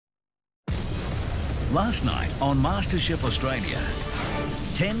Last night on Masterchef Australia,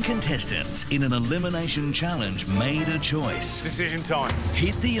 10 contestants in an elimination challenge made a choice. Decision time.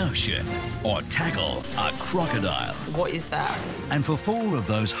 Hit the ocean or tackle a crocodile. What is that? And for 4 of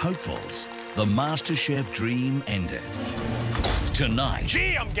those hopefuls, the Masterchef dream ended. Tonight,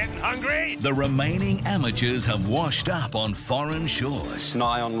 Gee, I'm getting hungry. the remaining amateurs have washed up on foreign shores.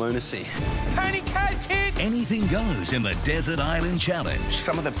 Nigh on lunacy. Panic has hit. Anything goes in the Desert Island Challenge.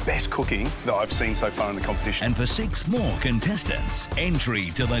 Some of the best cooking that I've seen so far in the competition. And for 6 more contestants, entry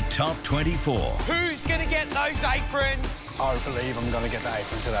to the top 24. Who's going to get those aprons? I believe I'm going to get the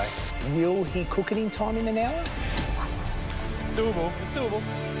apron today. Will he cook it in time in an hour? It's doable. It's doable.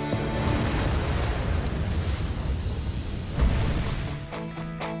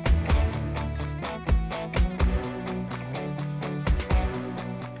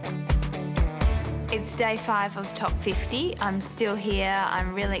 It's day 5 of Top 50. I'm still here.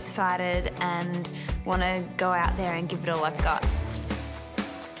 I'm really excited and want to go out there and give it all I've got.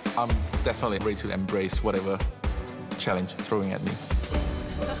 I'm definitely ready to embrace whatever challenge you're throwing at me.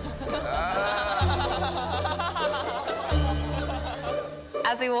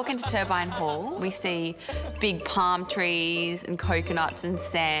 As we walk into Turbine Hall, we see big palm trees and coconuts and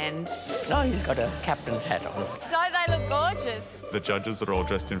sand. No, he's got a captain's hat on. Don't they look gorgeous? The judges are all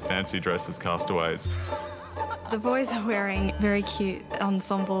dressed in fancy dresses, castaways. The boys are wearing very cute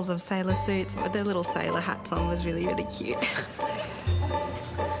ensembles of sailor suits with their little sailor hats on. Was really, really cute.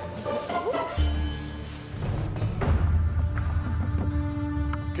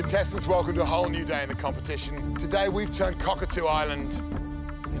 Contestants, welcome to a whole new day in the competition. Today we've turned Cockatoo Island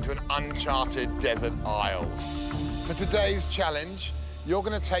into an uncharted desert isle. For today's challenge, you're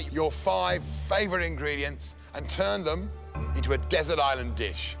going to take your 5 favourite ingredients and turn them into a desert island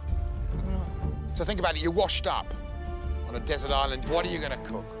dish. So think about it, you're washed up on a desert island. What are you going to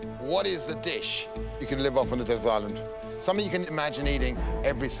cook? What is the dish you can live off on a desert island? Something you can imagine eating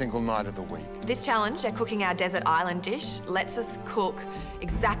every single night of the week. This challenge at cooking our desert island dish lets us cook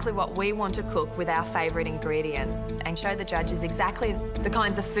exactly what we want to cook with our favourite ingredients and show the judges exactly the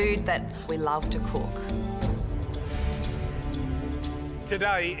kinds of food that we love to cook.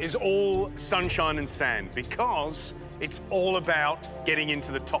 Today is all sunshine and sand because it's all about getting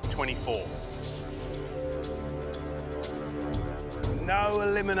into the top 24. No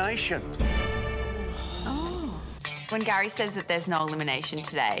elimination. When Gary says that there's no elimination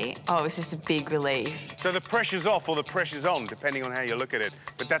today, oh, it's just a big relief. So the pressure's off or the pressure's on, depending on how you look at it.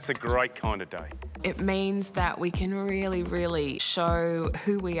 But that's a great kind of day. It means that we can really, really show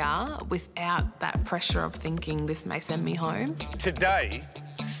who we are without that pressure of thinking this may send me home. Today,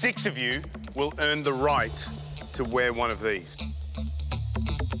 6 of you will earn the right to wear one of these.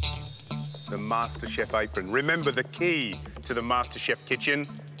 The Masterchef apron. Remember the key to the Masterchef kitchen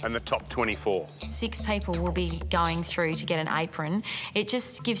and the top 24. 6 people will be going through to get an apron. It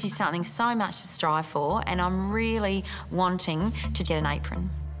just gives you something so much to strive for, and I'm really wanting to get an apron.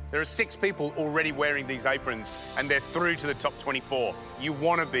 There are 6 people already wearing these aprons and they're through to the top 24. You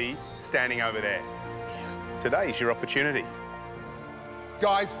want to be standing over there. Today is your opportunity.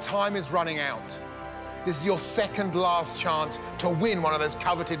 Guys, time is running out. This is your second last chance to win one of those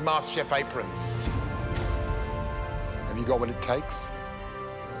coveted MasterChef aprons. Have you got what it takes?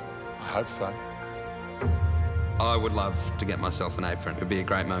 I hope so. I would love to get myself an apron. It would be a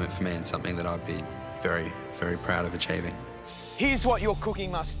great moment for me and something that I'd be very, very proud of achieving. Here's what your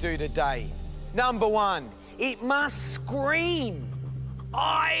cooking must do today. Number 1, it must scream,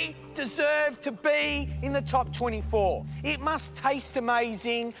 I deserve to be in the top 24. It must taste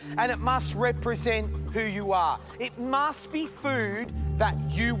amazing and it must represent who you are. It must be food that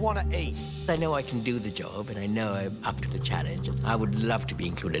you want to eat. I know I can do the job and I know I'm up to the challenge. I would love to be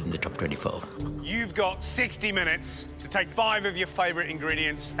included in the top 24. You've got 60 minutes to take 5 of your favourite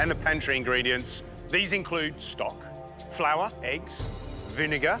ingredients and the pantry ingredients. These include stock, flour, eggs,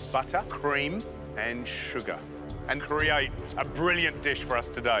 vinegar, butter, cream and sugar, and create a brilliant dish for us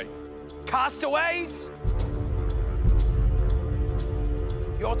today. Castaways,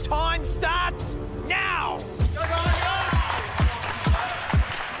 your time starts now!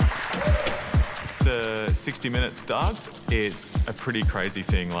 The 60 minutes starts, it's a pretty crazy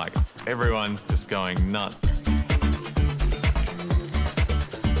thing. Like, everyone's just going nuts.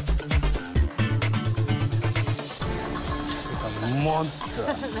 This is a monster.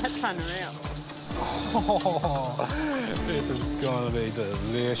 That's unreal. Oh, this is going to be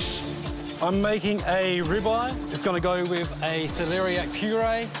delish. I'm making a ribeye. It's going to go with a celeriac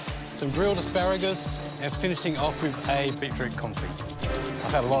puree, some grilled asparagus, and finishing off with a beetroot confit.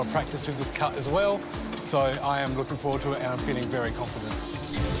 I've had a lot of practice with this cut as well, so I am looking forward to it and I'm feeling very confident.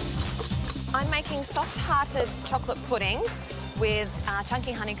 I'm making soft-hearted chocolate puddings with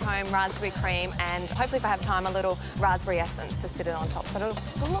chunky honeycomb, raspberry cream, and hopefully, if I have time, a little raspberry essence to sit it on top. So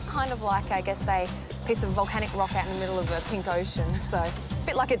it'll look kind of like, I guess, a piece of volcanic rock out in the middle of a pink ocean. So a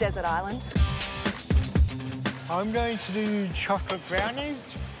bit like a desert island. I'm going to do chocolate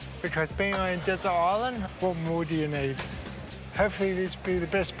brownies because being on a desert island, what more do you need? Hopefully these will be the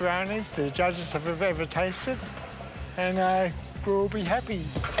best brownies the judges have ever tasted, and we'll all be happy.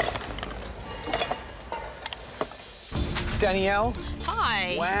 Danielle?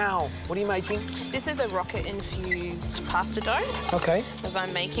 Hi. Wow. What are you making? This is a rocket-infused pasta dough. OK. Because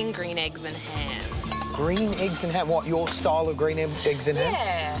I'm making green eggs and ham. Green eggs and ham. What, your style of green eggs and ham?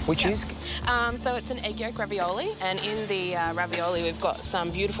 Yeah. Which is? So it's an egg yolk ravioli, and in the ravioli we've got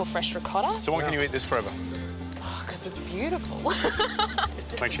some beautiful fresh ricotta. So why can you eat this forever? Because it's beautiful.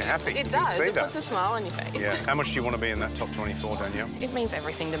 Makes you happy. It does. It puts a smile on your face. Yeah. How much do you want to be in that top 24, Danielle? It means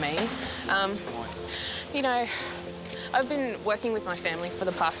everything to me. You know, I've been working with my family for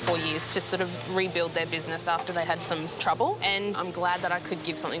the past 4 years to sort of rebuild their business after they had some trouble, and I'm glad that I could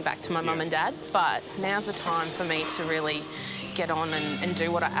give something back to my mum and dad, but now's the time for me to really get on and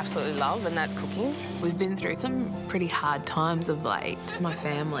do what I absolutely love, and that's cooking. We've been through some pretty hard times of late, my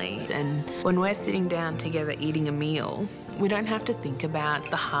family, and when we're sitting down together eating a meal, we don't have to think about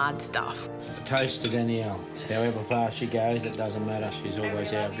the hard stuff. Toast to Danielle. However far she goes, it doesn't matter. She's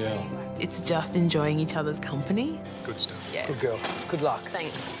always our girl. It's just enjoying each other's company. Good stuff. Yeah. Good girl. Good luck.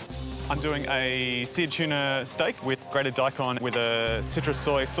 Thanks. I'm doing a seared tuna steak with grated daikon with a citrus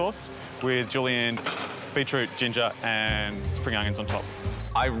soy sauce with julienne, beetroot, ginger and spring onions on top.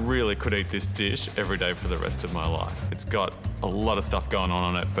 I really could eat this dish every day for the rest of my life. It's got a lot of stuff going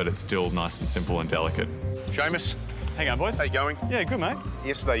on it, but it's still nice and simple and delicate. Seamus. How you going, boys? How you going? Yeah, good, mate.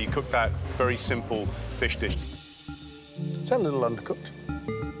 Yesterday you cooked that very simple fish dish. It's a little undercooked.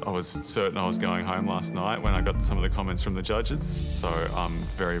 I was certain I was going home last night when I got some of the comments from the judges, so I'm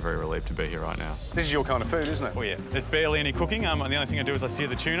very, very relieved to be here right now. This is your kind of food, isn't it? Oh, yeah. There's barely any cooking. The only thing I do is I sear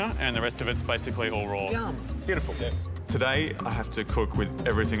the tuna, and the rest of it's basically all raw. Yum. Beautiful. Yeah. Today, I have to cook with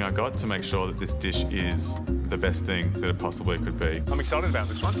everything I got to make sure that this dish is the best thing that it possibly could be. I'm excited about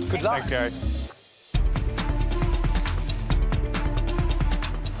this one. Good luck. Thanks, Gary.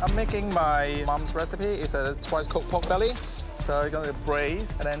 I'm making my mom's recipe. It's a twice-cooked pork belly. So I'm going to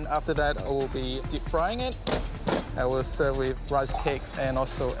braise, and then after that, I will be deep frying it. I will serve with rice cakes and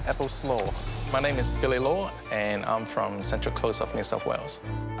also apple slaw. My name is Billy Law, and I'm from Central Coast of New South Wales.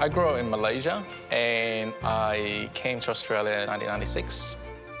 I grew up in Malaysia, and I came to Australia in 1996.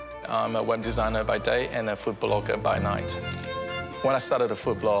 I'm a web designer by day and a food blogger by night. When I started a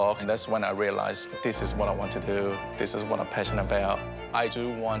food blog, that's when I realized this is what I want to do. This is what I'm passionate about. I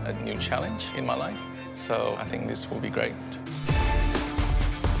do want a new challenge in my life, so I think this will be great.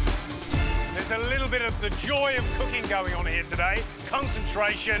 There's a little bit of the joy of cooking going on here today.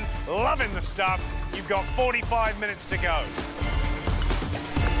 Concentration, loving the stuff. You've got 45 minutes to go.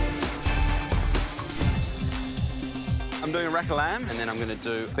 I'm doing a rack of lamb, and then I'm going to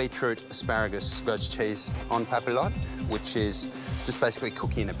do beetroot, asparagus, goat's cheese on papillote, which is just basically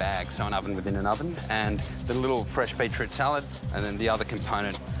cooking in a bag, so an oven within an oven, and the little fresh beetroot salad, and then the other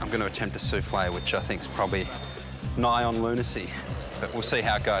component, I'm going to attempt a souffle, which I think is probably nigh on lunacy, but we'll see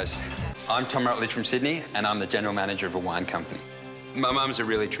how it goes. I'm Tom Rutledge from Sydney, and I'm the general manager of a wine company. My mum's a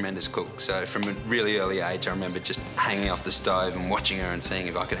really tremendous cook, so from a really early age, I remember just hanging off the stove and watching her and seeing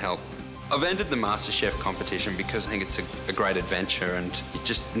if I could help. I've entered the Masterchef competition because I think it's a great adventure, and you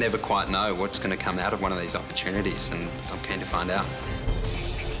just never quite know what's going to come out of one of these opportunities, and I'm keen to find out.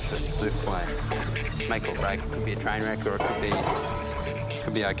 The souffle. Make or break. It could be a train wreck, or it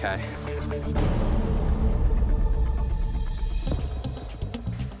could be okay.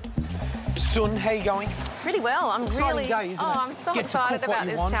 Sun, how you going? Pretty well. I'm Exciting really. day, isn't it? I'm so Get to excited cook what about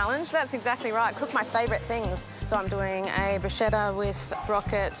you this want. challenge. That's exactly right. Cook my favourite things. So I'm doing a bruschetta with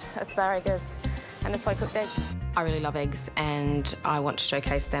rocket, asparagus, and a slow-cooked egg. I really love eggs, and I want to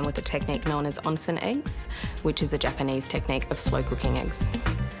showcase them with a technique known as onsen eggs, which is a Japanese technique of slow cooking eggs.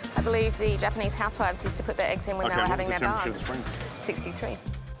 I believe the Japanese housewives used to put their eggs in when they were having their baths. 63.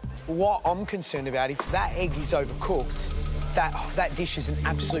 What I'm concerned about, if that egg is overcooked, that dish is an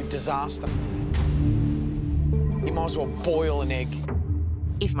absolute disaster. You might as well boil an egg.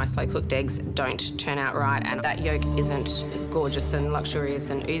 If my slow-cooked eggs don't turn out right and that yolk isn't gorgeous and luxurious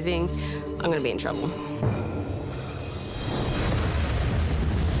and oozing, I'm going to be in trouble.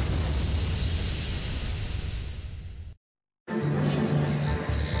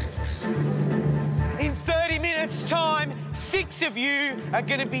 In 30 minutes' time, 6 of you are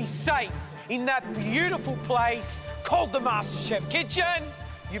going to be safe in that beautiful place called the MasterChef kitchen.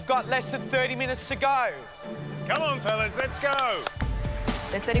 You've got less than 30 minutes to go. Come on, fellas, let's go.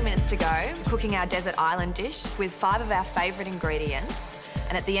 There's 30 minutes to go, cooking our desert island dish with 5 of our favourite ingredients.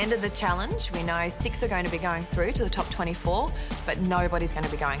 And at the end of the challenge, we know 6 are going to be going through to the top 24, but nobody's going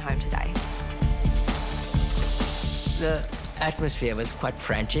to be going home today. The atmosphere was quite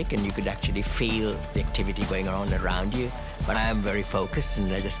frantic and you could actually feel the activity going on around you. But I am very focused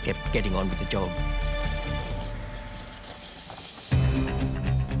and I just kept getting on with the job.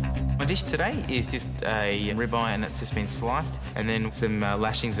 My dish today is just a ribeye and that's just been sliced, and then some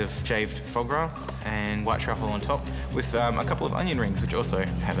lashings of shaved foie gras and white truffle on top with a couple of onion rings, which also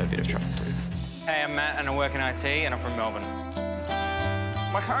have a bit of truffle too. Hey, I'm Matt and I work in IT and I'm from Melbourne.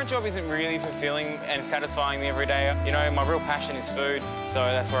 My current job isn't really fulfilling and satisfying me every day. You know, my real passion is food, so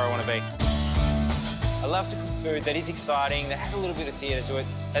that's where I want to be. I love to cook food that is exciting, that has a little bit of theatre to it,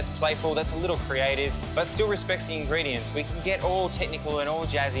 that's playful, that's a little creative, but still respects the ingredients. We can get all technical and all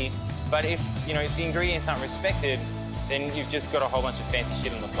jazzy, but if the ingredients aren't respected, then you've just got a whole bunch of fancy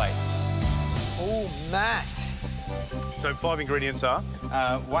shit on the plate. Oh, Matt. So 5 ingredients are?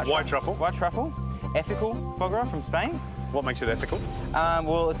 White truffle. White truffle, ethical foie gras from Spain. What makes it ethical?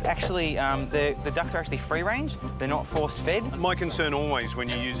 Well, it's actually, the ducks are actually free-range. They're not force-fed. My concern always when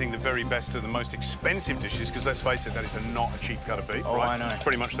you're using the very best of the most expensive dishes, because let's face it, that is not a cheap cut of beef, right? I know. It's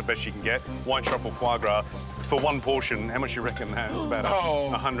pretty much the best you can get. White truffle foie gras, for one portion, how much do you reckon that is? About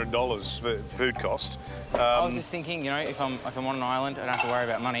 $100 for food cost. I was just thinking, if I'm on an island, I don't have to worry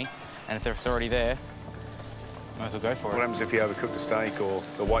about money, and if it's already there, might as well go for it. What happens if you overcook the steak or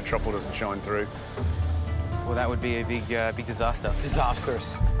the white truffle doesn't shine through? Well, that would be a big disaster.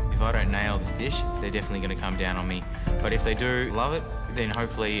 Disastrous. If I don't nail this dish, they're definitely going to come down on me. But if they do love it, then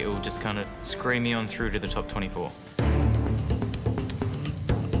hopefully it will just kind of scream me on through to the top 24.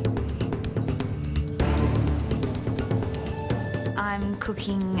 I'm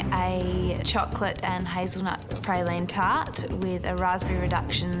cooking a chocolate and hazelnut praline tart with a raspberry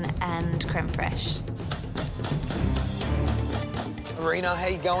reduction and creme fraiche. Marina, how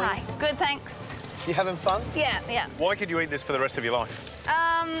you going? Hi. Good, thanks. You having fun? Yeah. Why could you eat this for the rest of your life?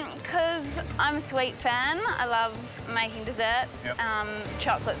 Because I'm a sweet fan. I love making desserts. Yep.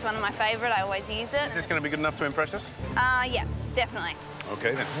 Chocolate's one of my favourite. I always use it. Is this going to be good enough to impress us? Yeah, definitely.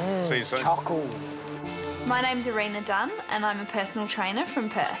 OK, then. See you soon. Chocolate. My name's Arena Dunn and I'm a personal trainer from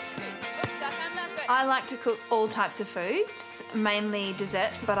Perth. I like to cook all types of foods, mainly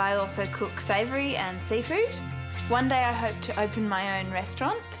desserts, but I also cook savoury and seafood. One day I hope to open my own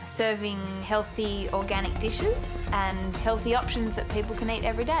restaurant, serving healthy organic dishes and healthy options that people can eat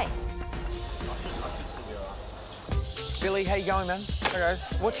every day. Billy, how you going, man? Hey,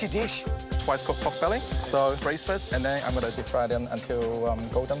 guys. What's your dish? Twice cooked pork belly. So braise first, and then I'm going to deep fry them until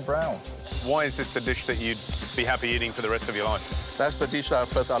golden brown. Why is this the dish that you'd be happy eating for the rest of your life? That's the dish that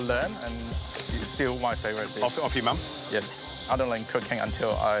first I learned, and it's still my favourite dish. Off your mum? Yes. I don't learn cooking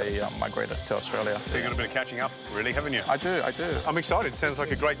until I migrated to Australia. So you've got a bit of catching up, really, haven't you? I do. I'm excited. Sounds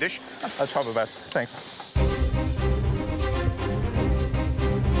like a great dish. I'll try my best. Thanks.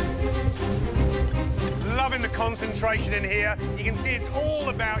 Loving the concentration in here. You can see it's all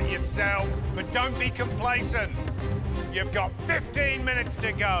about yourself, but don't be complacent. You've got 15 minutes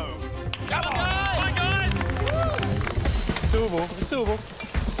to go. Come on, guys! Come on, guys! Woo! It's doable. It's doable.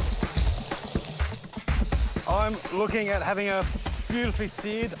 I'm looking at having a beautifully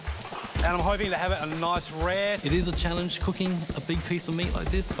seared, and I'm hoping to have it a nice rare. It is a challenge cooking a big piece of meat like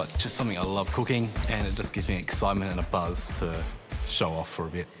this, but just something I love cooking, and it just gives me excitement and a buzz to show off for a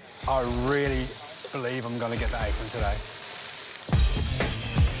bit. I really believe I'm going to get the apron today.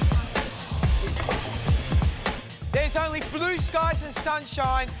 There's only blue skies and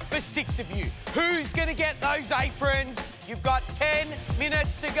sunshine for 6 of you. Who's going to get those aprons? You've got 10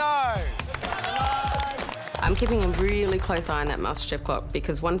 minutes to go. I'm keeping a really close eye on that Masterchef clock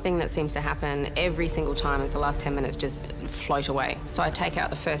because one thing that seems to happen every single time is the last 10 minutes just float away. So I take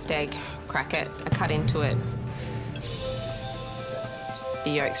out the first egg, crack it, I cut into it. The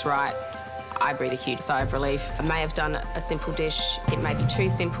yolk's right. I breathe a huge sigh of relief. I may have done a simple dish. It may be too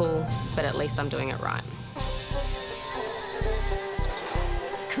simple, but at least I'm doing it right.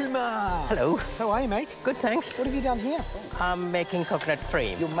 Kumar! Hello. How are you, mate? Good, thanks. What have you done here? I'm making coconut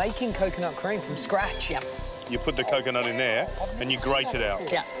cream. You're making coconut cream from scratch? Yep. You put the coconut in there and you grate it out.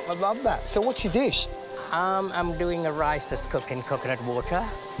 Yeah. I love that. So what's your dish? I'm doing a rice that's cooked in coconut water.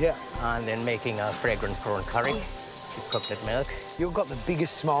 Yeah. And then making a fragrant prawn curry with coconut milk. You've got the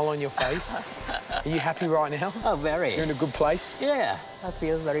biggest smile on your face. Are you happy right now? Oh, very. You're in a good place? Yeah, I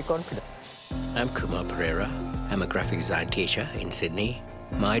feel very confident. I'm Kumar Pereira. I'm a graphic design teacher in Sydney.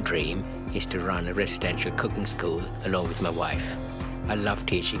 My dream is to run a residential cooking school along with my wife. I love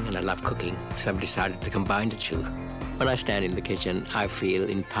teaching and I love cooking, so I've decided to combine the two. When I stand in the kitchen, I feel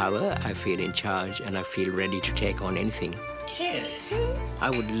in power, I feel in charge, and I feel ready to take on anything. Cheers. I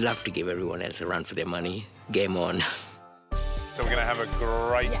would love to give everyone else a run for their money. Game on. So we're going to have a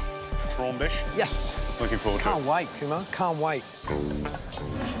great prawn dish? Yes. Looking forward to it. Can't wait, Kumar. Can't wait.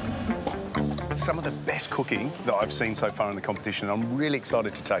 Some of the best cooking that I've seen so far in the competition. I'm really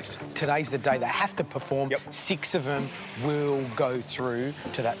excited to taste. Today's the day they have to perform. Yep. 6 of them will go through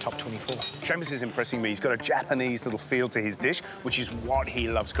to that top 24. Seamus is impressing me. He's got a Japanese little feel to his dish, which is what he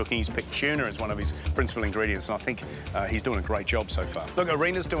loves cooking. He's picked tuna as one of his principal ingredients, and I think he's doing a great job so far. Look,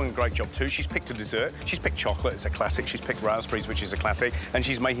 Arena's doing a great job too. She's picked a dessert. She's picked chocolate, it's a classic. She's picked raspberries, which is a classic, and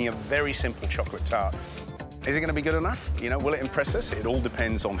she's making a very simple chocolate tart. Is it going to be good enough? You know, will it impress us? It all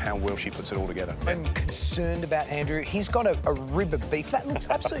depends on how well she puts it all together. I'm concerned about Andrew. He's got a rib of beef. That looks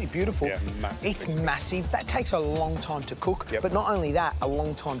absolutely beautiful. Yeah, massive. It's massive. That takes a long time to cook, but not only that, a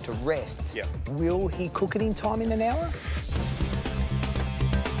long time to rest. Yep. Will he cook it in time in an hour?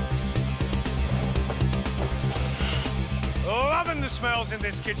 Loving the smells in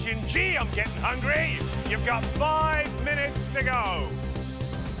this kitchen. Gee, I'm getting hungry. You've got 5 minutes to go.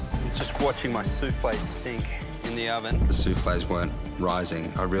 Just watching my soufflé sink in the oven. The soufflés weren't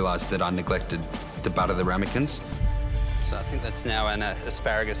rising. I realised that I neglected to butter the ramekins. So I think that's now an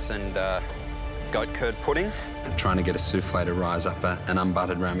asparagus and goat curd pudding. Trying to get a soufflé to rise up an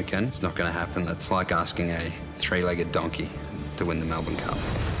unbuttered ramekin, it's not going to happen. That's like asking a three-legged donkey to win the Melbourne Cup.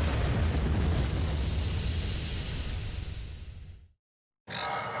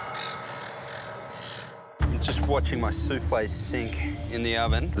 Just watching my soufflé sink in the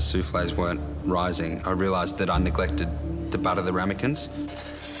oven. The soufflés weren't rising. I realised that I neglected to butter the ramekins.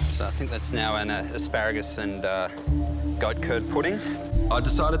 So I think that's now an asparagus and goat curd pudding. I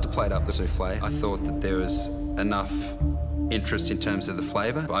decided to plate up the soufflé. I thought that there was enough interest in terms of the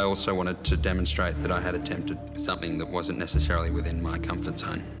flavour. I also wanted to demonstrate that I had attempted something that wasn't necessarily within my comfort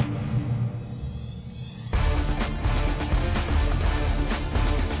zone.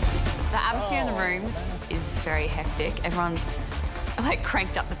 The atmosphere in the room is very hectic. Everyone's like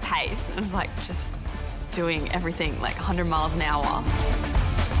cranked up the pace and it's like just doing everything like 100 miles an hour.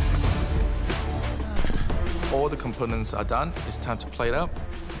 All the components are done. It's time to plate up.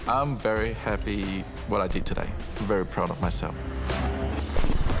 I'm very happy what I did today. I'm very proud of myself.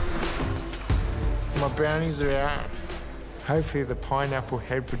 My brownies are out. Hopefully the pineapple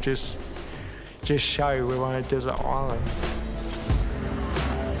head will just show we're on a desert island.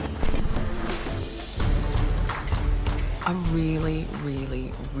 I really,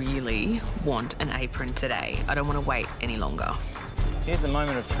 really, really want an apron today. I don't want to wait any longer. Here's the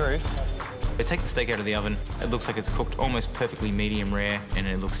moment of truth. I take the steak out of the oven. It looks like it's cooked almost perfectly medium rare, and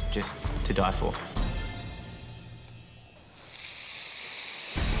it looks just to die for.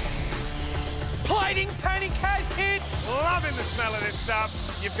 Plating panic has hit. Loving the smell of this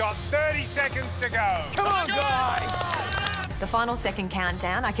stuff. You've got 30 seconds to go. Come on, guys! The final second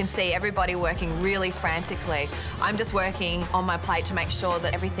countdown, I can see everybody working really frantically. I'm just working on my plate to make sure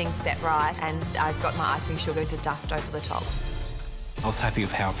that everything's set right, and I've got my icing sugar to dust over the top. I was happy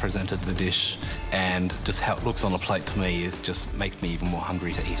with how I presented the dish, and just how it looks on the plate to me just makes me even more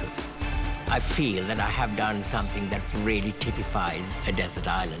hungry to eat it. I feel that I have done something that really typifies a desert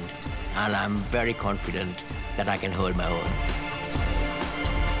island, and I'm very confident that I can hold my own.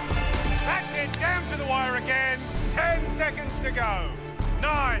 That's it, down to the wire again. 10 seconds to go.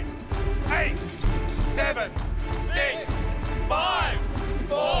 9, 8, 7, 6, 5,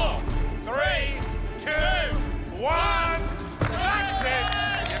 4, 3, 2, 1. That's it.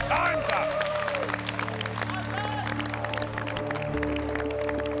 Your time's up.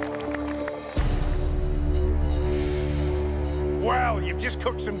 Well, you've just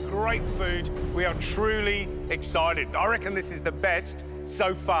cooked some great food. We are truly excited. I reckon this is the best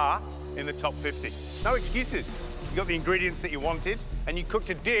so far in the top 50. No excuses. You got the ingredients that you wanted, and you cooked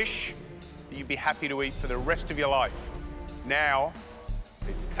a dish that you'd be happy to eat for the rest of your life. Now,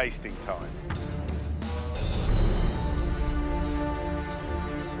 it's tasting time.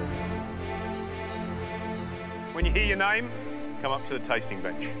 When you hear your name, come up to the tasting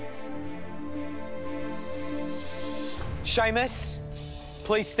bench. Seamus,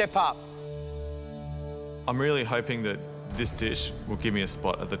 please step up. I'm really hoping that this dish will give me a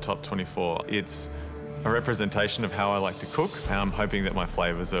spot at the top 24. It's a representation of how I like to cook, and I'm hoping that my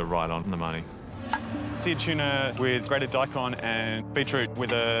flavours are right on the money. Seared tuna with grated daikon and beetroot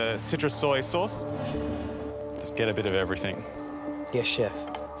with a citrus soy sauce. Just get a bit of everything. Yes, chef.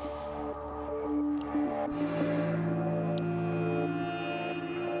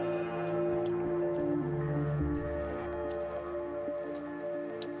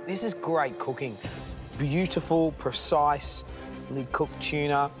 This is great cooking. Beautiful, precise, cooked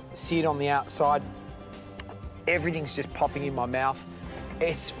tuna, seared on the outside. Everything's just popping in my mouth.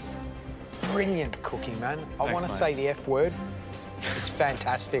 It's brilliant cooking, man. I want to say the F word. It's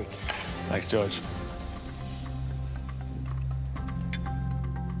fantastic. Thanks, George.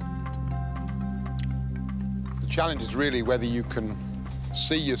 The challenge is really whether you can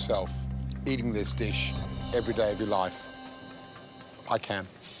see yourself eating this dish every day of your life. I can.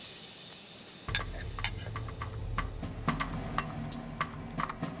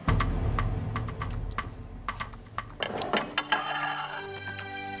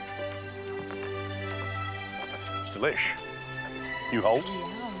 It's delish. You hold,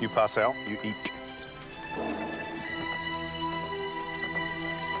 you pass out, you eat.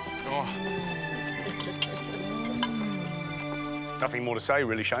 Oh. Nothing more to say,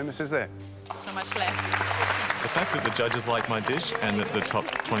 really, Seamus, is there? So much left. The fact that the judges liked my dish and that the top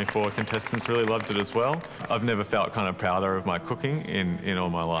 24 contestants really loved it as well, I've never felt kind of prouder of my cooking in all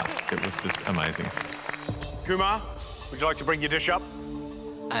my life. It was just amazing. Kumar, would you like to bring your dish up?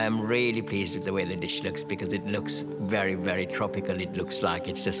 I'm really pleased with the way the dish looks because it looks very, very tropical. It looks like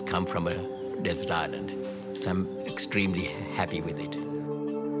it's just come from a desert island. So I'm extremely happy with it.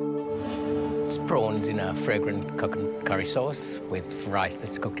 It's prawns in a fragrant coconut curry sauce with rice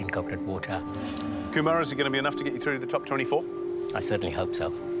that's cooked in coconut water. Kumar, is it going to be enough to get you through to the top 24? I certainly hope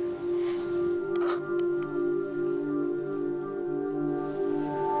so.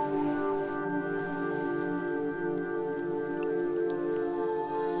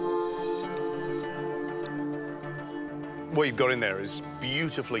 What you've got in there is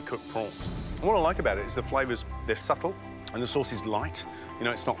beautifully cooked prawns. And what I like about it is the flavours, they're subtle and the sauce is light. You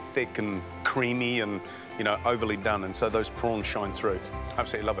know, it's not thick and creamy and, you know, overly done. And so those prawns shine through.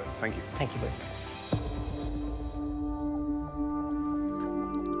 Absolutely love it. Thank you. Thank you, Bert.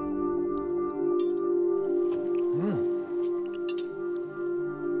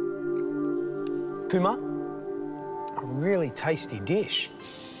 Kumar, a really tasty dish. I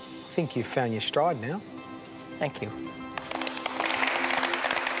think you've found your stride now. Thank you.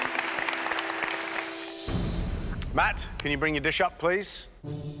 Matt, can you bring your dish up, please?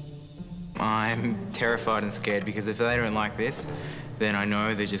 I'm terrified and scared because if they don't like this, then I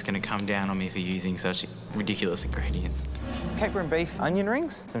know they're just going to come down on me for using such ridiculous ingredients. Cape and beef onion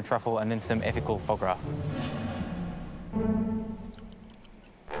rings, some truffle, and then some ethical foie gras.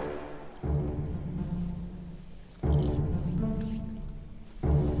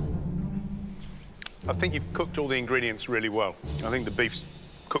 I think you've cooked all the ingredients really well. I think the beef's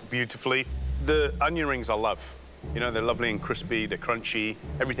cooked beautifully. The onion rings I love. You know, they're lovely and crispy, they're crunchy,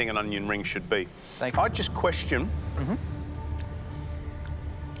 everything an onion ring should be. Thanks. I just question,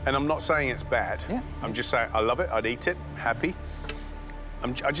 and I'm not saying it's bad. Yeah. I'm just saying I love it, I'd eat it, happy.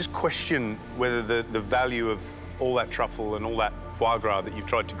 I just question whether the value of all that truffle and all that foie gras that you've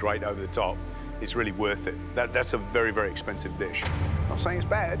tried to grate over the top is really worth it. That's a very, very expensive dish. I'm not saying it's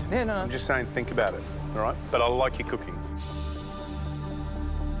bad. Yeah, no, I'm just saying think about it, all right? But I like your cooking.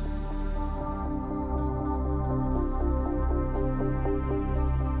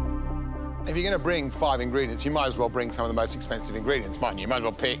 If you're going to bring 5 ingredients, you might as well bring some of the most expensive ingredients, mightn't you? You might as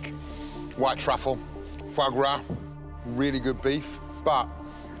well pick white truffle, foie gras, really good beef. But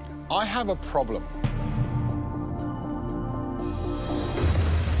I have a problem.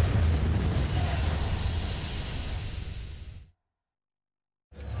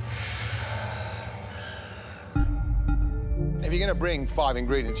 If you're going to bring 5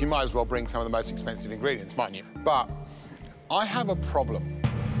 ingredients, you might as well bring some of the most expensive ingredients, mightn't you? But I have a problem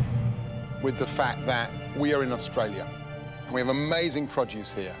with the fact that we are in Australia and we have amazing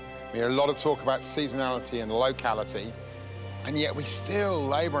produce here. We hear a lot of talk about seasonality and locality, and yet we still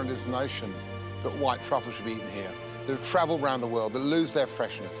labour under this notion that white truffle should be eaten here, that have travelled around the world, that lose their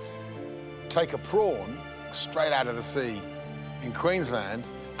freshness. Take a prawn straight out of the sea in Queensland,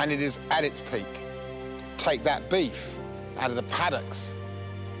 and it is at its peak. Take that beef out of the paddocks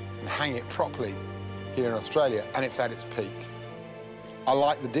and hang it properly here in Australia, and it's at its peak. I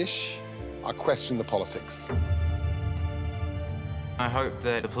like the dish. I question the politics. I hope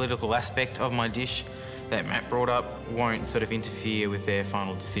that the political aspect of my dish that Matt brought up won't sort of interfere with their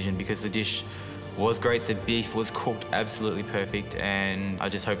final decision, because the dish was great, the beef was cooked absolutely perfect, and I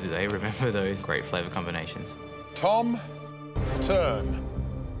just hope that they remember those great flavour combinations. Tom, turn.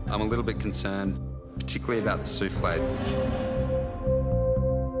 I'm a little bit concerned, particularly about the souffle.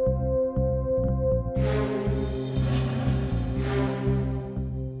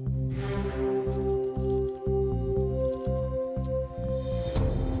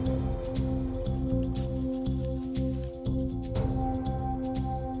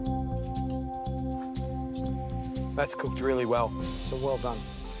 That's cooked really well, so well done.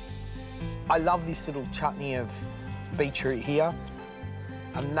 I love this little chutney of beetroot here,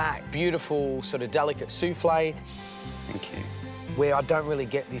 and that beautiful sort of delicate souffle. Thank you. Where I don't really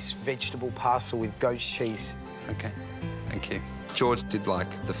get this vegetable pasta with goat's cheese. Okay, thank you. George did like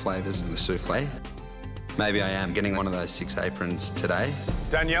the flavours of the souffle. Maybe I am getting one of those 6 aprons today.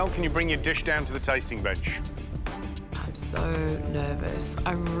 Danielle, can you bring your dish down to the tasting bench? I'm so nervous.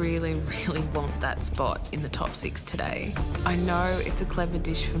 I really, really want that spot in the top 6 today. I know it's a clever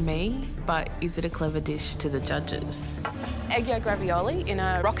dish for me, but is it a clever dish to the judges? Egg yolk ravioli in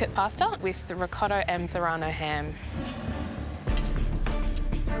a rocket pasta with ricotta and serrano ham.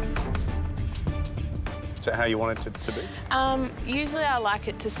 Is that how you want it to be? Usually I like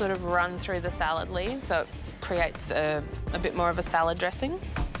it to sort of run through the salad leaves, so it creates a bit more of a salad dressing.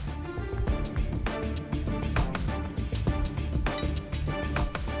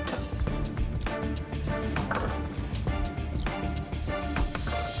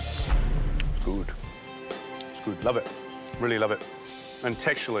 It's good. It's good. Love it. Really love it. And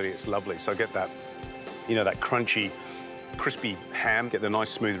texturally, it's lovely. So get that, you know, that crunchy, crispy ham, get the nice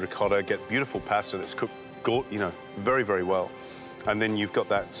smooth ricotta, get beautiful pasta that's cooked, you know, very, very well. And then you've got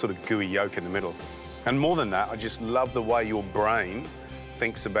that sort of gooey yolk in the middle. And more than that, I just love the way your brain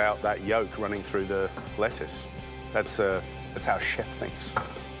thinks about that yolk running through the lettuce. That's how a chef thinks.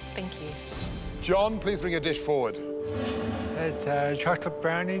 Thank you. John, please bring a dish forward. It's chocolate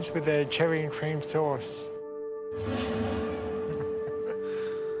brownies with a cherry and cream sauce.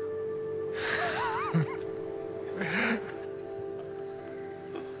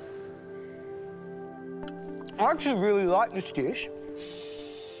 I actually really like this dish.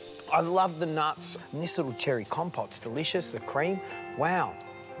 I love the nuts. And this little cherry compot's delicious, the cream. Wow,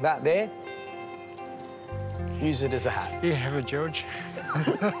 that there, use it as a hat. You have it, George.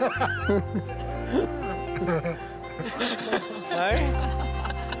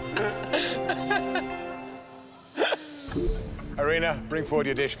 Irina, bring forward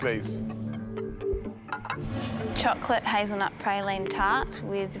your dish, please. Chocolate hazelnut praline tart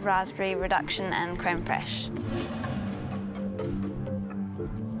with raspberry reduction and creme fraiche.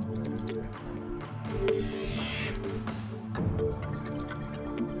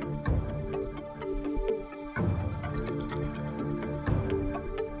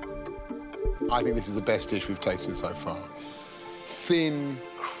 I think this is the best dish we've tasted so far. Thin,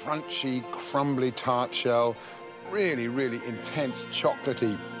 crunchy, crumbly tart shell, really, really intense,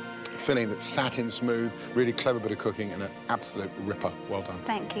 chocolatey filling that's satin smooth, really clever bit of cooking and an absolute ripper. Well done.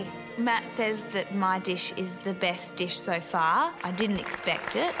 Thank you. Matt says that my dish is the best dish so far. I didn't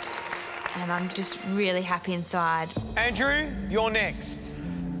expect it, and I'm just really happy inside. Andrew, you're next.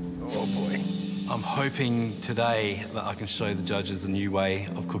 Oh, boy. I'm hoping today that I can show the judges a new way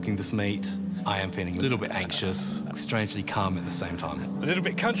of cooking this meat. I am feeling a little bit anxious, strangely calm at the same time. A little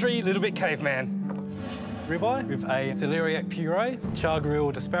bit country, a little bit caveman. Ribeye with a celeriac puree,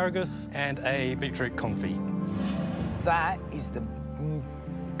 char-grilled asparagus, and a beetroot confit. That is the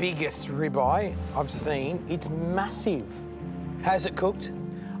biggest ribeye I've seen. It's massive. How's it cooked?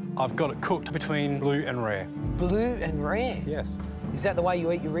 I've got it cooked between blue and rare. Blue and rare? Yes. Is that the way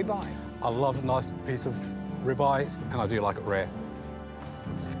you eat your ribeye? I love a nice piece of ribeye, and I do like it rare.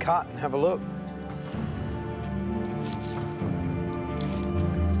 Let's cut and have a look.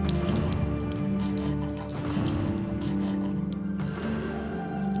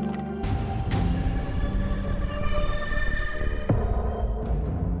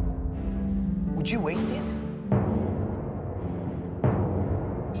 Would you eat this?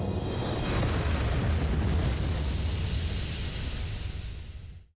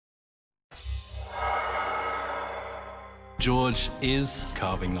 George is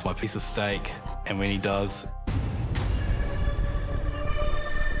carving my piece of steak, and when he does,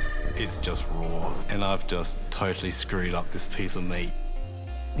 it's just raw, and I've just totally screwed up this piece of meat.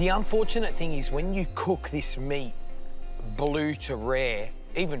 The unfortunate thing is when you cook this meat blue to rare,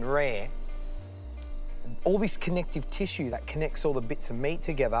 even rare, all this connective tissue that connects all the bits of meat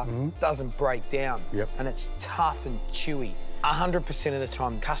together doesn't break down. Yep. And it's tough and chewy. 100% of the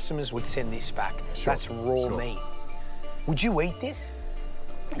time, customers would send this back. Sure. That's raw meat. Would you eat this?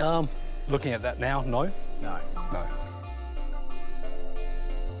 Looking at that now, no. No. No.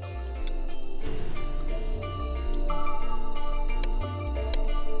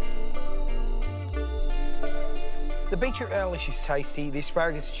 The beetroot relish is tasty, the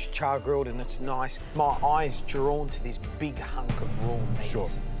asparagus is char-grilled and it's nice. My eye's drawn to this big hunk of raw meat. Sure,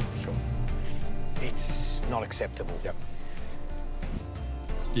 sure. It's not acceptable. Yep.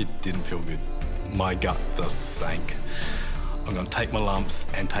 It didn't feel good. My gut just sank. I'm going to take my lumps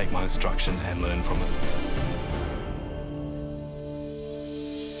and take my instruction and learn from it.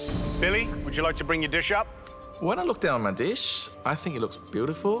 Billy, would you like to bring your dish up? When I look down on my dish, I think it looks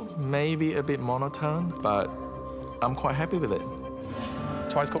beautiful, maybe a bit monotone, but I'm quite happy with it.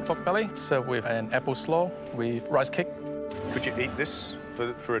 Twice cooked pork belly served with an apple slaw with rice cake. Could you eat this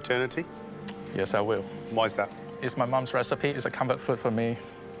for eternity? Yes, I will. Why is that? It's my mom's recipe. It's a comfort food for me.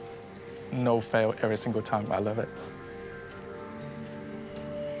 No fail every single time. I love it.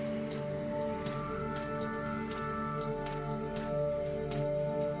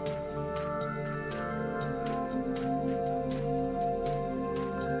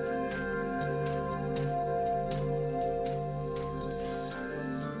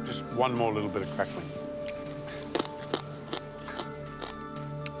 Just one more little bit of crackling.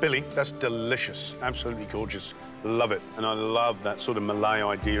 Billy, that's delicious. Absolutely gorgeous. Love it. And I love that sort of Malay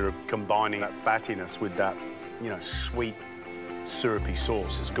idea of combining that fattiness with that, you know, sweet, syrupy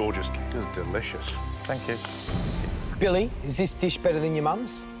sauce. It's gorgeous. It's delicious. Thank you. Billy, is this dish better than your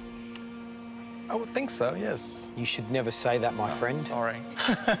mum's? I would think so, yes. You should never say that, my friend. Sorry.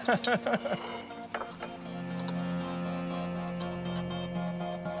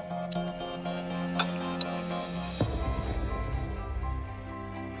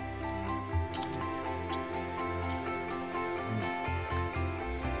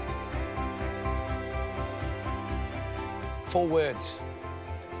 4 words.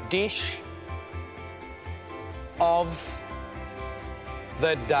 Dish of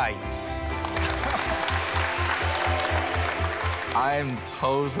the day. I'm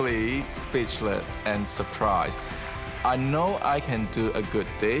totally speechless and surprised. I know I can do a good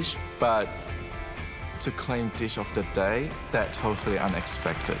dish, but to claim dish of the day, that's totally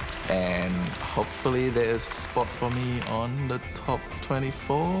unexpected. And hopefully there's a spot for me on the top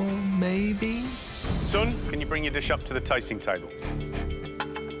 24, maybe? Sun, can you bring your dish up to the tasting table?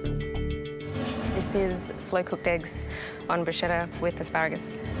 This is slow-cooked eggs on bruschetta with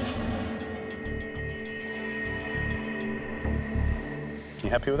asparagus. You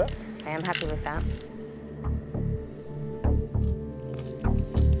happy with that? I am happy with that.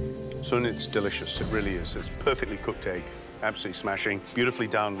 Sun, it's delicious. It really is. It's perfectly cooked egg. Absolutely smashing. Beautifully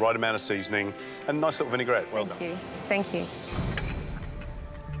done. Right amount of seasoning. And nice little vinaigrette. Well done. Thank you. Thank you.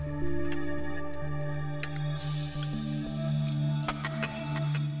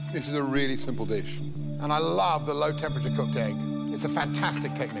 This is a really simple dish. And I love the low temperature cooked egg. It's a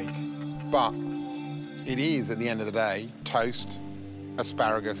fantastic technique. But it is, at the end of the day, toast,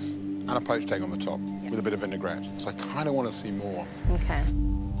 asparagus, and a poached egg on the top with a bit of vinaigrette. So I kind of want to see more. Okay.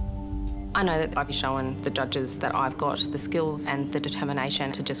 I know that I'll be showing the judges that I've got the skills and the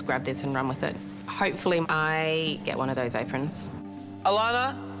determination to just grab this and run with it. Hopefully I get one of those aprons.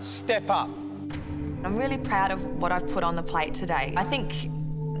 Alana, step up. I'm really proud of what I've put on the plate today. I think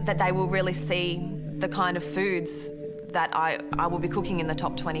that they will really see the kind of foods that I will be cooking in the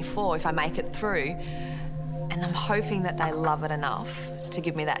top 24 if I make it through. And I'm hoping that they love it enough to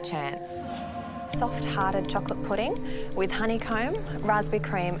give me that chance. Soft-hearted chocolate pudding with honeycomb, raspberry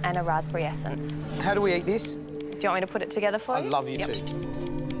cream and a raspberry essence. How do we eat this? Do you want me to put it together for you? I'd love you Yep. to.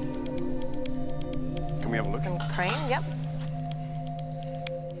 Can we have a look? Some cream, yep.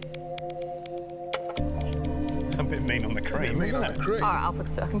 A bit mean on the cream, isn't it? All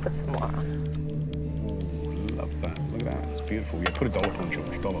right, I can put some more on. Ooh, love that. Look at that. It's beautiful. Yeah, put a dollop on,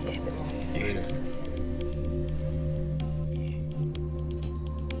 George. Dollop. Yeah.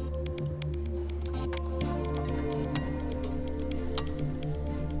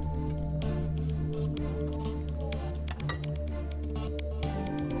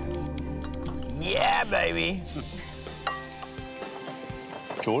 Yeah, baby.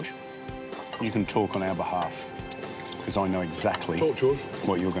 George, you can talk on our behalf, because I know exactly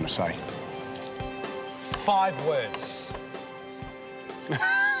what you're going to say. 5 words.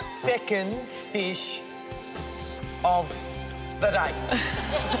 Second dish of the day.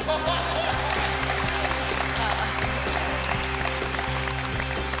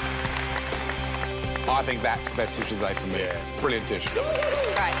 I think that's the best dish of the day for me. Brilliant dish.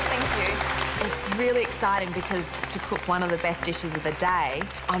 Great, thank you. It's really exciting because to cook one of the best dishes of the day,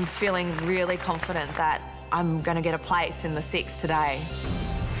 I'm feeling really confident that I'm going to get a place in the 6 today.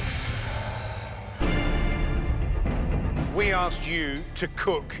 We asked you to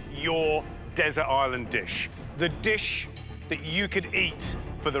cook your desert island dish, the dish that you could eat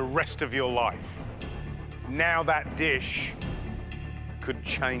for the rest of your life. Now that dish could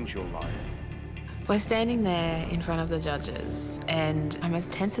change your life. We're standing there in front of the judges and I'm as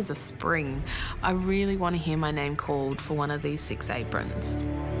tense as a spring. I really want to hear my name called for one of these 6 aprons.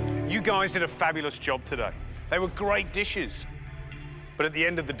 You guys did a fabulous job today. They were great dishes. But at the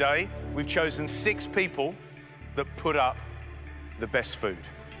end of the day, we've chosen 6 people that put up the best food.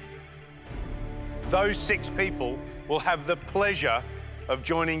 those 6 people will have the pleasure of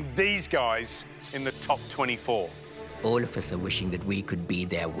joining these guys in the top 24. All of us are wishing that we could be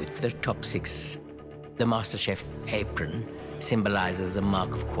there with the top 6. The Masterchef apron symbolises a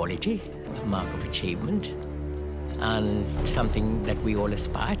mark of quality, a mark of achievement, and something that we all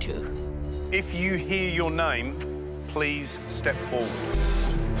aspire to. If you hear your name, please step forward.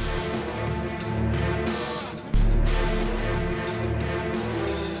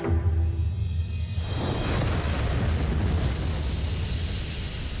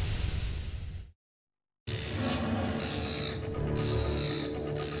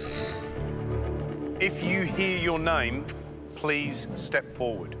 If you hear your name, please step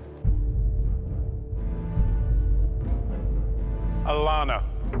forward. Alana.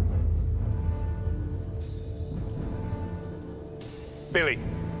 Billy.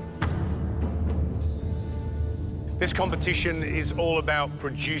 This competition is all about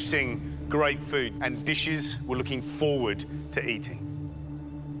producing great food and dishes we're looking forward to eating.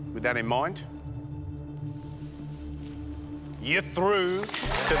 With that in mind, you're through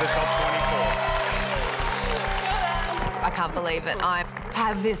to the top 24. I can't believe it. I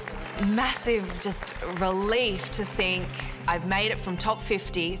have this massive just relief to think I've made it from top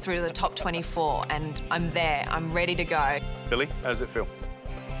 50 through to the top 24 and I'm there, I'm ready to go. Billy, how does it feel?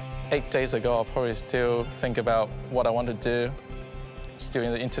 8 days ago, I'll probably still think about what I want to do, still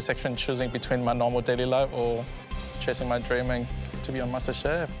in the intersection, choosing between my normal daily life or chasing my dreaming to be on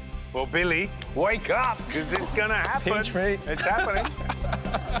MasterChef. Well, Billy, wake up, because it's going to happen. Pinch me. It's happening.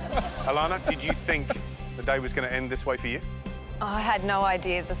 Alana, did you think the day was going to end this way for you? I had no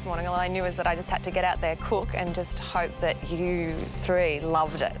idea this morning. All I knew is that I just had to get out there, cook, and just hope that you 3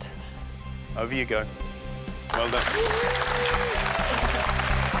 loved it. Over you go. Well done.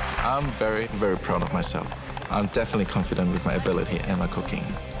 I'm very, very proud of myself. I'm definitely confident with my ability and my cooking.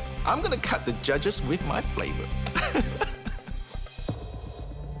 I'm going to cut the judges with my flavour.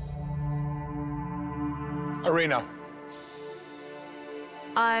 Arena.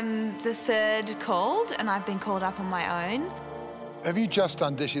 I'm the 3rd called, and I've been called up on my own. Have you just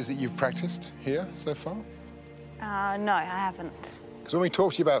done dishes that you've practiced here so far? No, I haven't. Because when we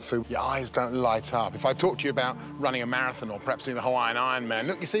talk to you about food, your eyes don't light up. If I talk to you about running a marathon or perhaps doing the Hawaiian Ironman,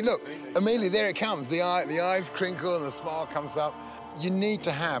 look, you see, look, Amelia, there it comes. The eyes crinkle and the smile comes up. You need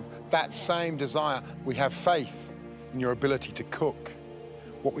to have that same desire. We have faith in your ability to cook.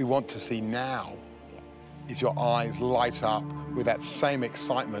 What we want to see now is your eyes light up with that same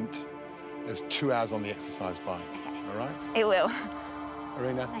excitement as 2 hours on the exercise bike. Okay. All right? It will.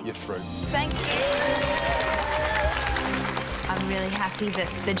 Arena, you're through. Thank you. I'm really happy that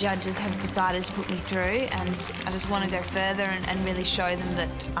the judges have decided to put me through, and I just want to go further and really show them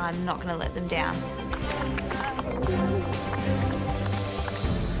that I'm not going to let them down.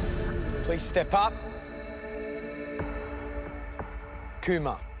 Please step up.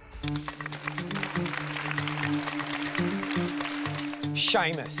 Kuma.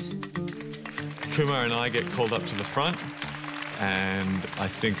 Seamus. Kuma and I get called up to the front, and I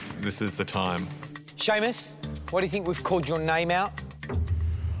think this is the time. Seamus, what do you think we've called your name out?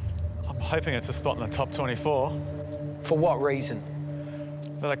 I'm hoping it's a spot in the top 24. For what reason?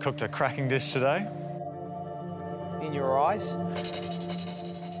 That I cooked a cracking dish today. In your eyes?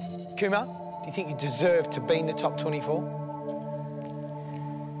 Kuma, do you think you deserve to be in the top 24?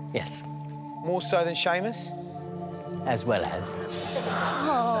 Yes. More so than Seamus? As well as.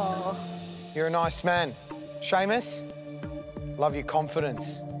 Oh. You're a nice man. Seamus, love your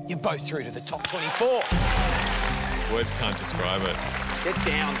confidence. You're both through to the top 24. Words can't describe it. Get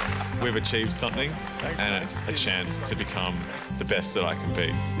down. We've achieved something, and it's a chance to become the best that I can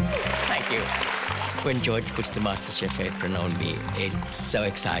be. Thank you. When George puts the MasterChef apron on me, it's so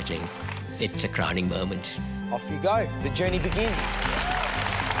exciting. It's a crowning moment. Off you go. The journey begins.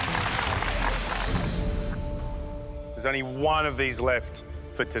 There's only one of these left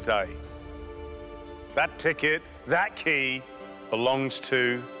for today. That ticket, that key, belongs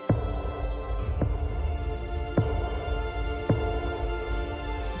to...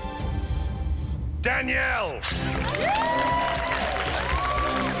 Danielle!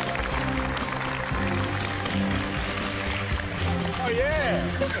 Oh,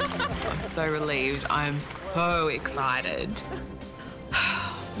 yeah! I'm so relieved. I'm so excited.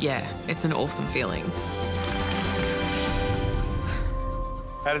 Yeah, it's an awesome feeling.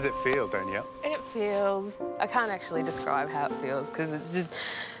 How does it feel, Danielle? It feels... I can't actually describe how it feels because it's just...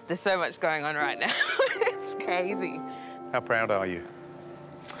 There's so much going on right now. It's crazy. How proud are you?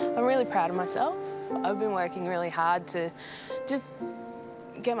 I'm really proud of myself. I've been working really hard to just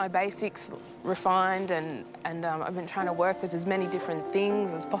get my basics refined, and I've been trying to work with as many different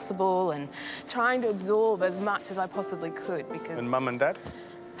things as possible and trying to absorb as much as I possibly could because... And Mum and Dad?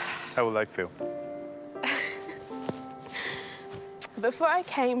 How will they feel? Before I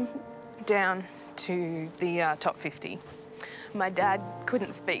came down to the top 50, my dad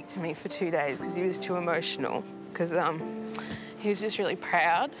couldn't speak to me for 2 days because he was too emotional, because he was just really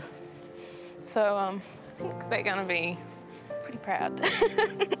proud. So I think they're going to be pretty proud.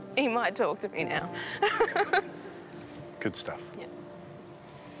 He might talk to me now. Good stuff. Yeah.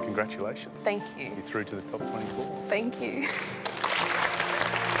 Congratulations. Thank you. You're through to the top 24. Thank you.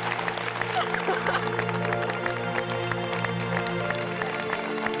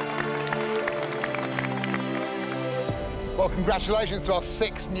 Well, congratulations to our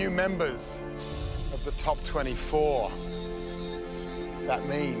 6 new members of the top 24. That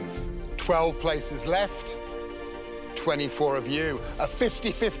means 12 places left, 24 of you. A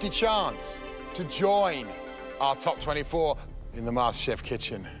 50-50 chance to join our top 24 in the MasterChef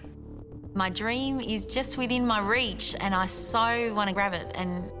kitchen. My dream is just within my reach and I so want to grab it,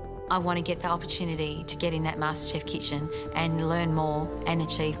 and I want to get the opportunity to get in that MasterChef kitchen and learn more and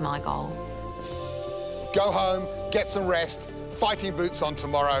achieve my goal. Go home, get some rest, fighting boots on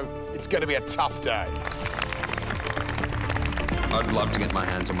tomorrow. It's going to be a tough day. I'd love to get my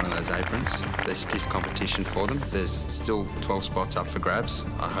hands on one of those aprons. There's stiff competition for them. There's still 12 spots up for grabs.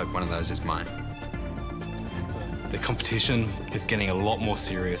 I hope one of those is mine. The competition is getting a lot more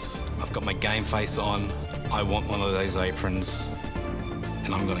serious. I've got my game face on. I want one of those aprons,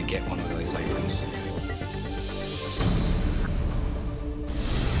 and I'm going to get one of those aprons.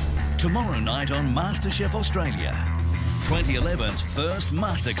 Tomorrow night on MasterChef Australia, 2011's first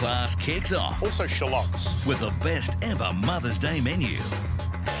masterclass kicks off. Also shallots. With the best ever Mother's Day menu.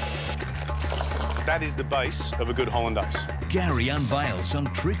 That is the base of a good hollandaise. Gary unveils some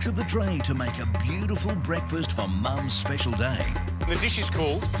tricks of the trade to make a beautiful breakfast for Mum's special day. The dish is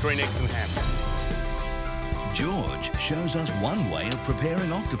called green eggs and ham. George shows us one way of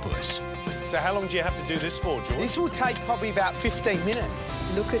preparing octopus. So how long do you have to do this for, George? This will take probably about 15 minutes.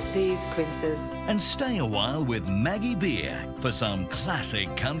 Look at these quinces. And stay a while with Maggie Beer for some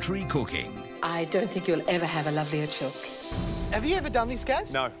classic country cooking. I don't think you'll ever have a lovelier chook. Have you ever done this,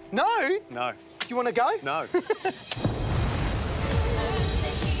 Gaz? No. No? No. Do you want to go? No.